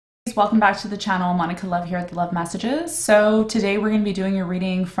welcome back to the channel. Monica Love here at the Love Messages. So today we're going to be doing a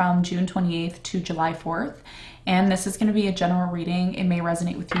reading from June 28th to July 4th. And this is going to be a general reading. It may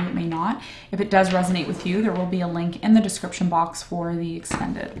resonate with you, it may not. If it does resonate with you, there will be a link in the description box for the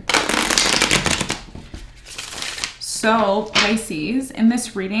extended. So Pisces, in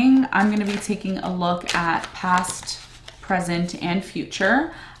this reading, I'm going to be taking a look at past, present, and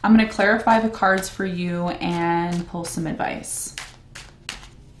future. I'm going to clarify the cards for you and pull some advice.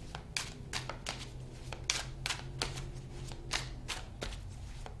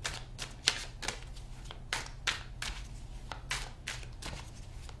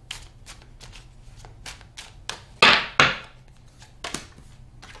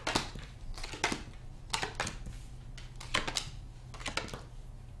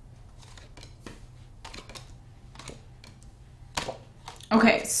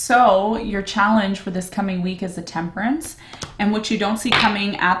 Okay, so your challenge for this coming week is the Temperance, and what you don't see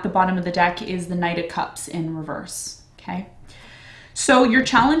coming at the bottom of the deck is the Knight of Cups in reverse, okay? So your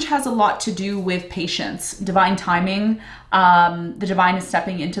challenge has a lot to do with patience, divine timing. The divine is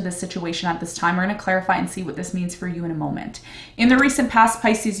stepping into this situation at this time. We're going to clarify and see what this means for you in a moment. In the recent past,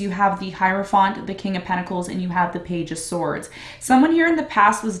 Pisces, you have the Hierophant, the King of Pentacles, and you have the Page of Swords. Someone here in the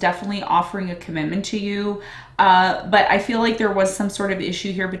past was definitely offering a commitment to you, but I feel like there was some sort of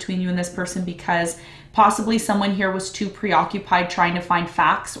issue here between you and this person because possibly someone here was too preoccupied trying to find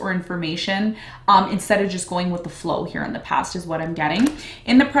facts or information instead of just going with the flow here in the past is what I'm getting.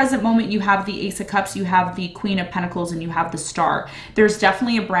 In the present moment, you have the Ace of Cups, you have the Queen of Pentacles, and you have the Star. There's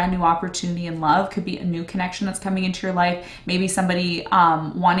definitely a brand new opportunity in love. Could be a new connection that's coming into your life. Maybe somebody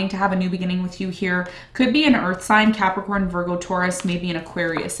wanting to have a new beginning with you here. Could be an earth sign, Capricorn, Virgo, Taurus, maybe an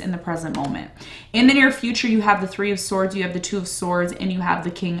Aquarius in the present moment. In the near future, you have the Three of Swords, you have the Two of Swords, and you have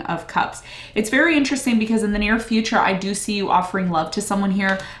the King of Cups. It's very interesting because in the near future, I do see you offering love to someone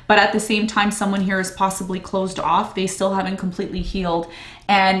here, but at the same time, someone here is possibly closed off. They still haven't completely healed.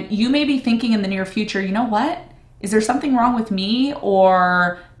 And you may be thinking in the near future, you know what? Is there something wrong with me,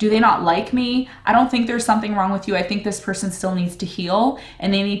 or do they not like me? I don't think there's something wrong with you. I think this person still needs to heal,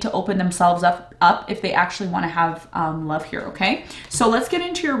 and they need to open themselves up if they actually want to have love here, okay? So let's get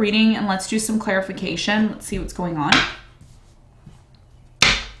into your reading and let's do some clarification. Let's see what's going on.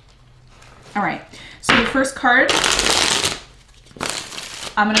 All right, so the first card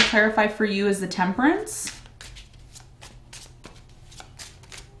I'm going to clarify for you is the Temperance.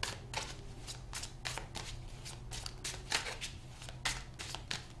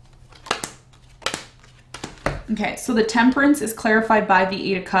 Okay, so the Temperance is clarified by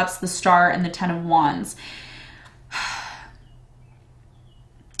the Eight of Cups, the Star, and the Ten of Wands.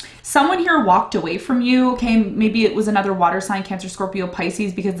 Someone here walked away from you, okay? Maybe it was another water sign, Cancer, Scorpio,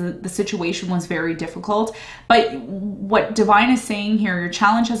 Pisces, because the situation was very difficult. But what Divine is saying here, your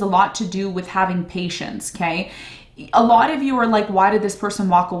challenge has a lot to do with having patience, okay? A lot of you are like, why did this person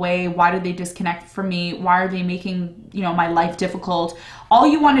walk away? Why did they disconnect from me? Why are they making, you know, my life difficult? All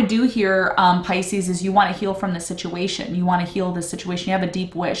you want to do here, Pisces, is you want to heal from the situation. You want to heal this situation. You have a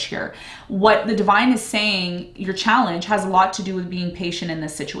deep wish here. What the Divine is saying, your challenge has a lot to do with being patient in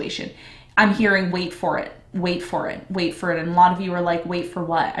this situation. I'm hearing wait for it, wait for it, wait for it. And a lot of you are like, wait for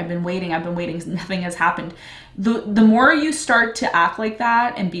what? I've been waiting, nothing has happened. The more you start to act like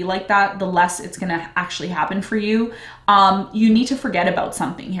that and be like that, the less it's going to actually happen for you. You need to forget about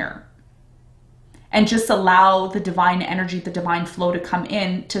something here and just allow the divine energy, the divine flow to come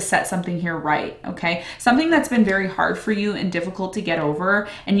in to set something here right, okay? Something that's been very hard for you and difficult to get over,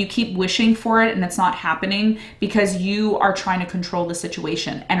 and you keep wishing for it and it's not happening because you are trying to control the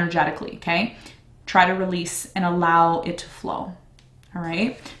situation energetically, okay? Try to release and allow it to flow, all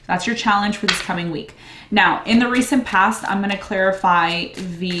right? That's your challenge for this coming week. Now, in the recent past, I'm gonna clarify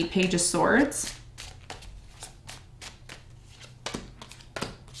the Page of Swords.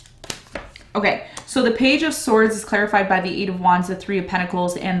 Okay, so the Page of Swords is clarified by the Eight of Wands, the Three of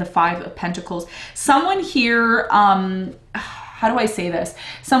Pentacles, and the Five of Pentacles. Someone here, how do I say this?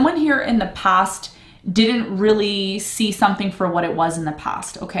 Someone here in the past didn't really see something for what it was in the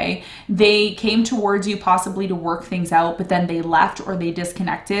past, okay? They came towards you possibly to work things out, but then they left or they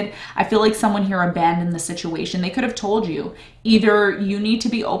disconnected. I feel like someone here abandoned the situation. They could have told you, either you need to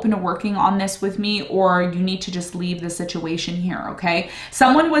be open to working on this with me or you need to just leave the situation here, okay?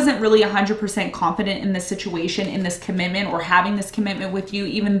 Someone wasn't really 100% confident in this situation, in this commitment, or having this commitment with you,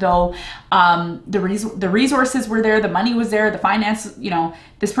 even though the resources were there, the money was there, the finance, you know,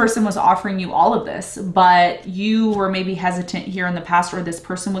 this person was offering you all of this, but you were maybe hesitant here in the past, or this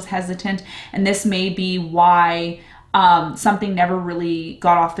person was hesitant, and this may be why something never really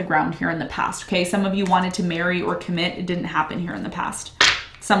got off the ground here in the past, okay? Some of you wanted to marry or commit. It didn't happen here in the past.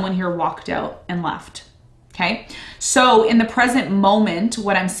 someone here walked out and left. Okay, so in the present moment,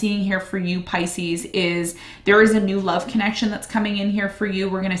 what I'm seeing here for you, Pisces, is there is a new love connection that's coming in here for you.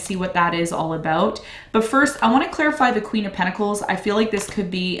 We're going to see what that is all about. But first, I want to clarify the Queen of Pentacles. I feel like this could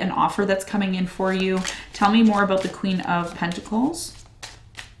be an offer that's coming in for you. Tell me more about the Queen of Pentacles.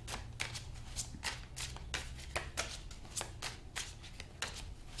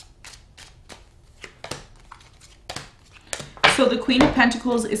 So the Queen of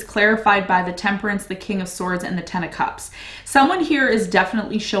Pentacles is clarified by the Temperance, the King of Swords, and the Ten of Cups. Someone here is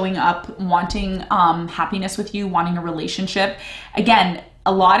definitely showing up wanting happiness with you, wanting a relationship. Again,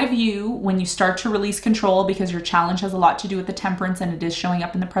 a lot of you, when you start to release control, because your challenge has a lot to do with the Temperance and it is showing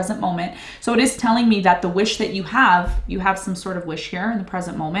up in the present moment. So it is telling me that the wish that you have some sort of wish here in the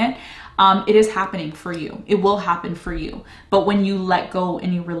present moment. It is happening for you. It will happen for you. But when you let go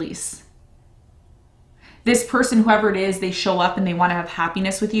and you release. This person, whoever it is, they show up and they want to have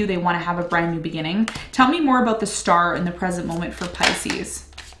happiness with you. They want to have a brand new beginning. Tell me more about the Star in the present moment for Pisces.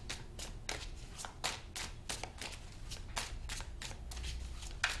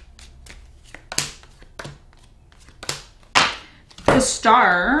 The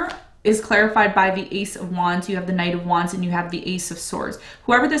Star is clarified by the Ace of Wands. You have the Knight of Wands and you have the Ace of Swords.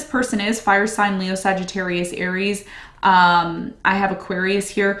 Whoever this person is, fire sign, Leo, Sagittarius, Aries. I have Aquarius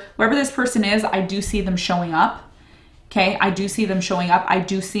here. Whoever this person is, I do see them showing up. Okay, I do see them showing up. I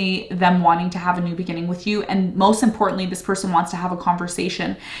do see them wanting to have a new beginning with you. And most importantly, this person wants to have a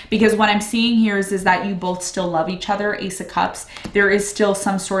conversation. Because what I'm seeing here is that you both still love each other. Ace of Cups. There is still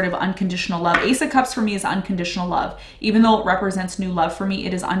some sort of unconditional love. Ace of Cups for me is unconditional love. Even though it represents new love for me,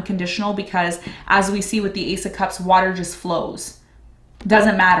 it is unconditional because as we see with the Ace of Cups, water just flows.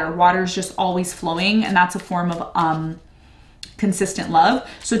 Doesn't matter. Water is just always flowing. And that's a form of consistent love.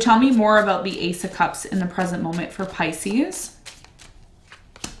 So tell me more about the Ace of Cups in the present moment for Pisces.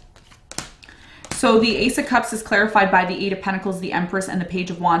 So the Ace of Cups is clarified by the Eight of Pentacles, the Empress, and the Page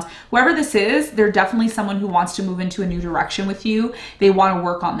of Wands. Whoever this is, they're definitely someone who wants to move into a new direction with you. They want to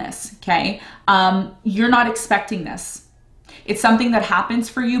work on this, okay? You're not expecting this. It's something that happens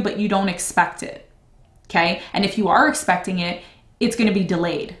for you, but you don't expect it, okay? And if you are expecting it, it's going to be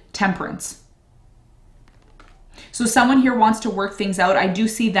delayed. Temperance. So someone here wants to work things out. I do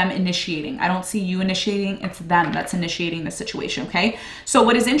see them initiating. I don't see you initiating. It's them that's initiating the situation, okay? So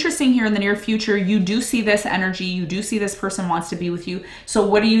what is interesting here in the near future, you do see this energy. You do see this person wants to be with you. So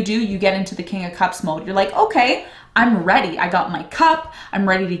what do? You get into the King of Cups mode. You're like, okay, I'm ready. I got my cup. I'm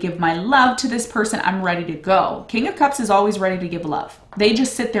ready to give my love to this person. I'm ready to go. King of Cups is always ready to give love. They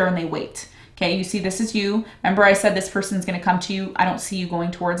just sit there and they wait. Okay, you see this is you. Remember I said this person's going to come to you. I don't see you going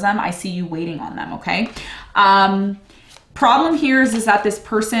towards them. I see you waiting on them, okay? Problem here is that this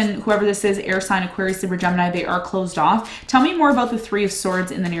person, whoever this is, air sign, Aquarius, Libra, Gemini, they are closed off. Tell me more about the Three of Swords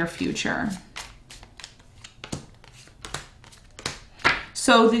in the near future.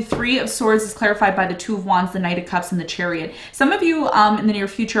 So the Three of Swords is clarified by the Two of Wands, the Knight of Cups, and the Chariot. Some of you in the near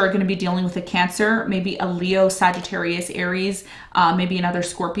future are going to be dealing with a Cancer, maybe a Leo, Sagittarius, Aries, maybe another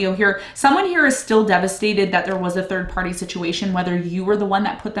Scorpio here. Someone here is still devastated that there was a third-party situation, whether you were the one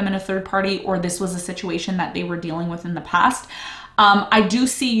that put them in a third party or this was a situation that they were dealing with in the past. I do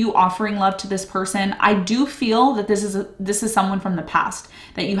see you offering love to this person. I do feel that this is someone from the past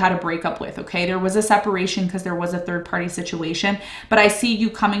that you had a breakup with, okay? There was a separation because there was a third-party situation, but I see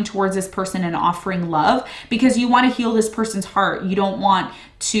you coming towards this person and offering love because you want to heal this person's heart. You don't want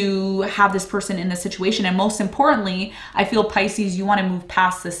to have this person in this situation. And most importantly, I feel, Pisces, you want to move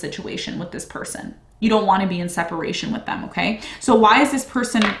past this situation with this person. You don't want to be in separation with them, okay? So why is this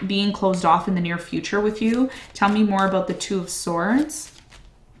person being closed off in the near future with you? Tell me more about the Two of Swords.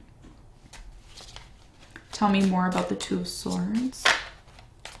 Tell me more about the Two of Swords.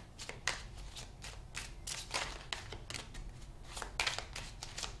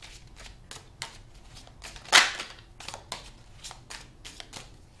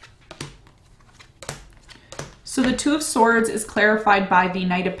 So the Two of Swords is clarified by the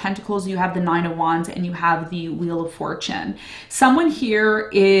Knight of Pentacles. You have the Nine of Wands and you have the Wheel of Fortune. Someone here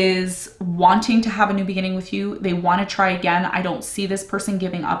is wanting to have a new beginning with you. They want to try again. I don't see this person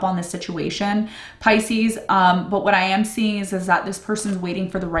giving up on this situation, Pisces. But what I am seeing is that this person's waiting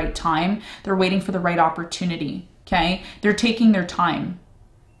for the right time. They're waiting for the right opportunity, okay? They're taking their time.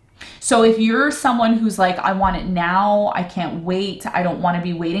 So if you're someone who's like, I want it now, I can't wait, I don't want to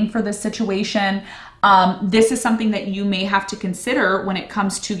be waiting for this situation, this is something that you may have to consider when it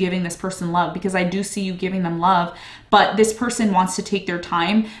comes to giving this person love, because I do see you giving them love, but this person wants to take their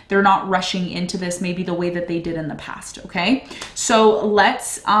time. They're not rushing into this maybe the way that they did in the past, okay? So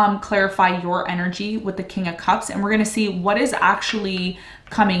let's clarify your energy with the King of Cups, and we're going to see what is actually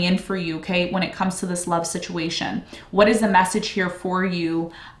coming in for you, okay, when it comes to this love situation. What is the message here for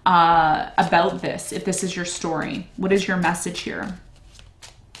you about this, if this is your story? What is your message here?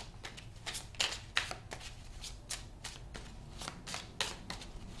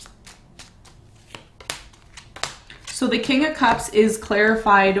 So the King of Cups is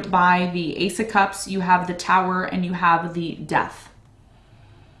clarified by the Ace of Cups. You have the Tower and you have the Death.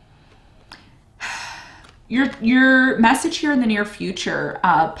 Your message here in the near future,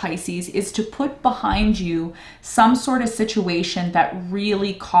 Pisces, is to put behind you some sort of situation that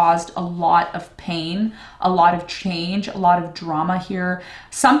really caused a lot of pain, a lot of change, a lot of drama here.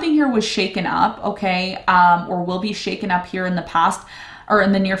 Something here was shaken up, okay, or will be shaken up here in the past, or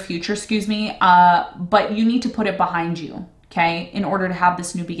in the near future, excuse me, but you need to put it behind you, okay, in order to have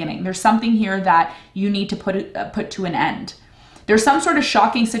this new beginning. There's something here that you need to put to an end. There's some sort of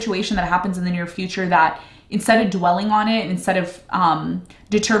shocking situation that happens in the near future that instead of dwelling on it, instead of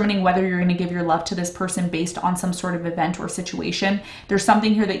determining whether you're going to give your love to this person based on some sort of event or situation, there's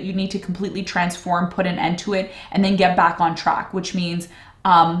something here that you need to completely transform, put an end to it, and then get back on track, which means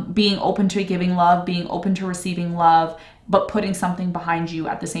being open to giving love, being open to receiving love, but putting something behind you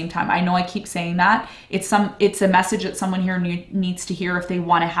at the same time. I know I keep saying that. It's a message that someone here needs to hear if they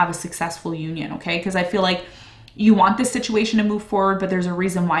want to have a successful union, okay? Because I feel like you want this situation to move forward, but there's a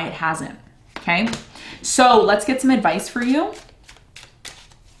reason why it hasn't, okay? So let's get some advice for you.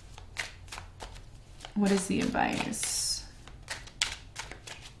 What is the advice?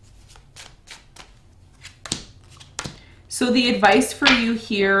 So the advice for you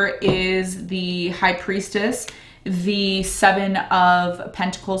here is the High Priestess, the Seven of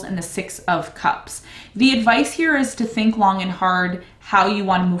Pentacles, and the Six of Cups. The advice here is to think long and hard how you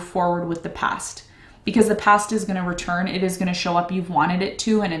want to move forward with the past, because the past is going to return. It is going to show up. You've wanted it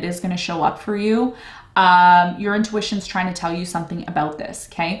to, and it is going to show up for you. Your intuition's trying to tell you something about this,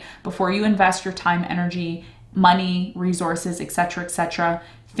 okay? Before you invest your time, energy, money, resources, etc.,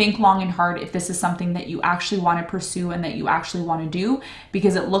 think long and hard if this is something that you actually want to pursue and that you actually want to do,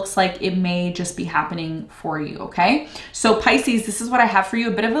 because it looks like it may just be happening for you, okay? So Pisces, this is what I have for you.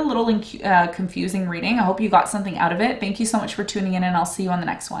 A bit of a little confusing reading. I hope you got something out of it. Thank you so much for tuning in, and I'll see you on the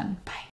next one. Bye.